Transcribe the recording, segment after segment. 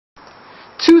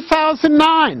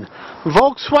2009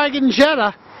 Volkswagen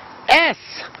Jetta S.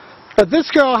 But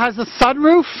this girl has a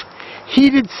sunroof,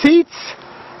 heated seats,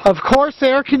 of course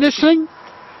air conditioning,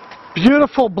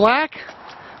 beautiful black,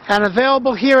 and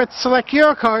available here at Select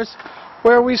Eurocars,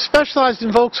 where we've specialized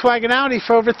in Volkswagen Audi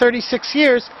for over 36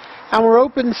 years, and we're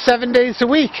open 7 days a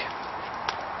week.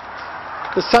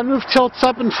 The sunroof tilts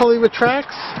up and fully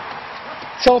retracts.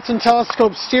 Tilt and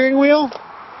telescope steering wheel.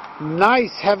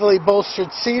 Nice heavily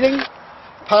bolstered seating.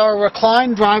 Power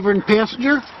recline, driver and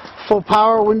passenger. Full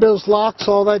power, windows, locks,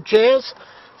 all that jazz.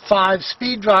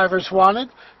 5-speed, drivers wanted.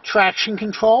 Traction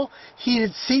control.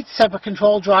 Heated seats, separate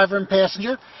control, driver and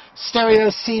passenger. Stereo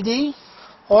CD.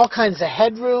 All kinds of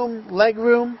headroom,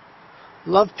 legroom.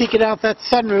 Love peeking out that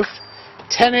sunroof.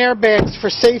 10 airbags for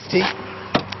safety.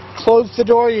 Close the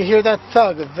door, you hear that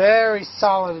thug. A very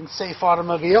solid and safe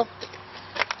automobile.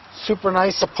 Super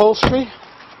nice upholstery.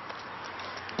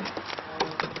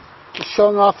 Just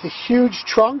showing off the huge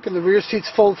trunk, and the rear seats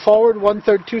fold forward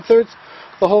 1/3, 2/3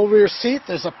 the whole rear seat.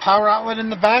 There's a power outlet in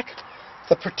the back.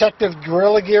 The protective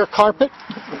Gorilla Gear carpet.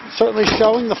 Certainly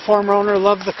showing the former owner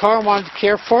loved the car and wanted to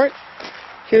care for it.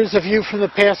 Here's a view from the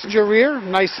passenger rear,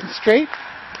 nice and straight.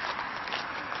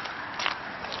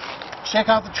 Check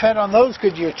out the tread on those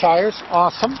Goodyear tires,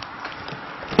 awesome.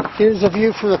 Here's a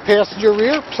view from the passenger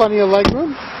rear, plenty of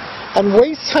legroom. And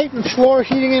waist height and floor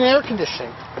heating and air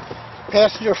conditioning.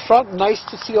 Passenger front, nice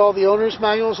to see all the owner's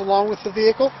manuals along with the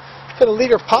vehicle. Fit a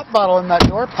liter pop bottle in that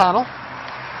door panel.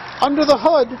 Under the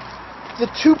hood, the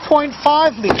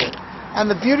 2.5 liter. And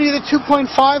the beauty of the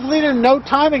 2.5 liter, no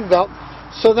timing belt.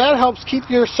 So that helps keep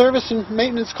your service and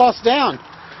maintenance costs down.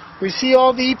 We see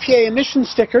all the EPA emission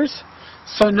stickers,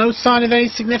 so no sign of any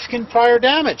significant prior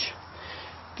damage.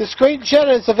 This great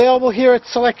Jetta is available here at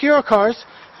Select Eurocars,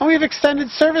 and we have extended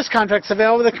service contracts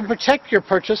available that can protect your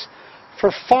purchase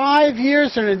for 5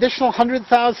 years and an additional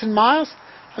 100,000 miles.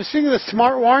 I'm speaking of the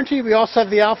Smart Warranty. We also have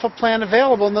the Alpha Plan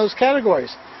available in those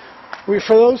categories.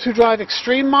 For those who drive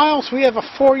extreme miles, we have a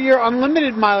 4-year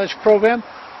unlimited mileage program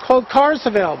called Cars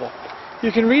Available.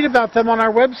 You can read about them on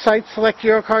our website,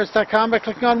 selecteurocars.com, by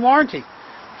clicking on Warranty.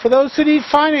 For those who need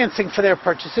financing for their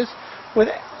purchases, with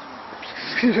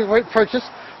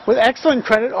excellent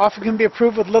credit, often can be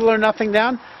approved with little or nothing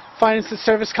down, finance the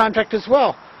service contract as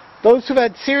well. Those who've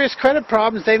had serious credit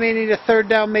problems, they may need a third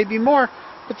down, maybe more,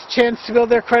 but the chance to build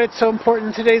their credit is so important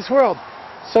in today's world.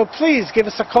 So please give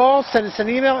us a call, send us an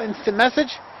email, instant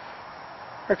message,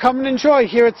 or come and enjoy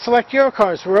here at Select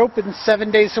Eurocars. We're open 7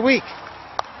 days a week.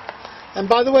 And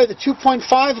by the way, the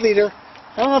 2.5 liter,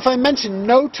 I don't know if I mentioned,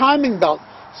 no timing belt.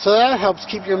 So that helps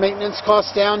keep your maintenance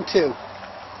costs down too.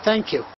 Thank you.